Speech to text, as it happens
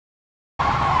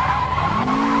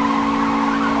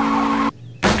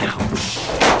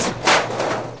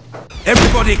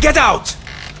Everybody, get out!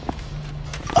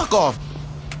 Fuck off!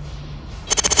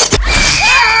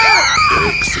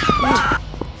 Excellent.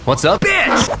 What's up?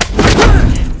 Bitch!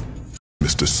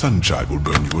 Mr. Sunshine will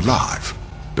burn you alive.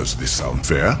 Does this sound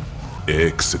fair?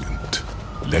 Excellent.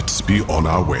 Let's be on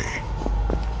our way.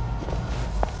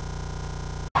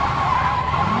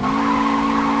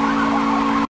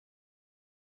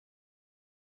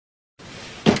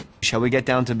 Shall we get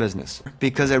down to business?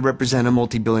 Because I represent a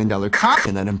multi-billion-dollar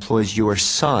company that employs your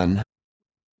son.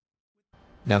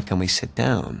 Now can we sit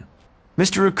down?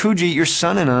 Mr. Akuji, your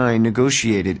son and I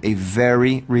negotiated a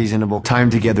very reasonable time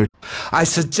together. I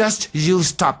suggest you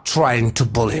stop trying to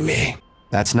bully me.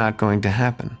 That's not going to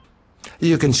happen.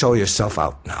 You can show yourself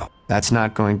out now. That's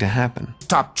not going to happen.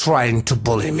 Stop trying to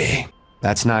bully me.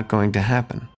 That's not going to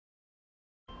happen.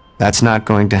 That's not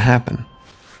going to happen.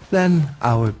 Then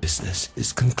our business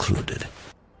is concluded.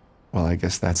 Well, I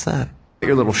guess that's that.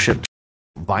 Your little ship.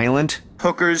 Violent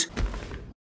hookers.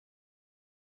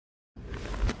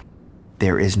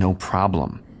 There is no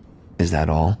problem. Is that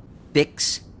all?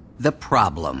 Fix the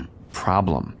problem.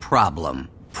 Problem. Problem.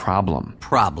 Problem.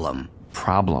 Problem.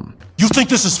 Problem. You think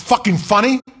this is fucking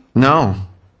funny? No,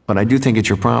 but I do think it's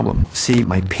your problem. See,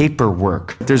 my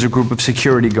paperwork. There's a group of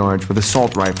security guards with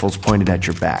assault rifles pointed at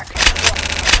your back.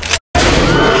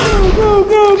 Go,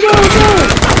 go, go, go!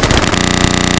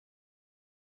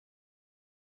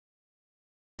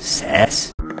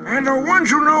 Sass. And the ones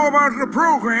who know about the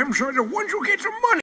programs are the ones who get the money.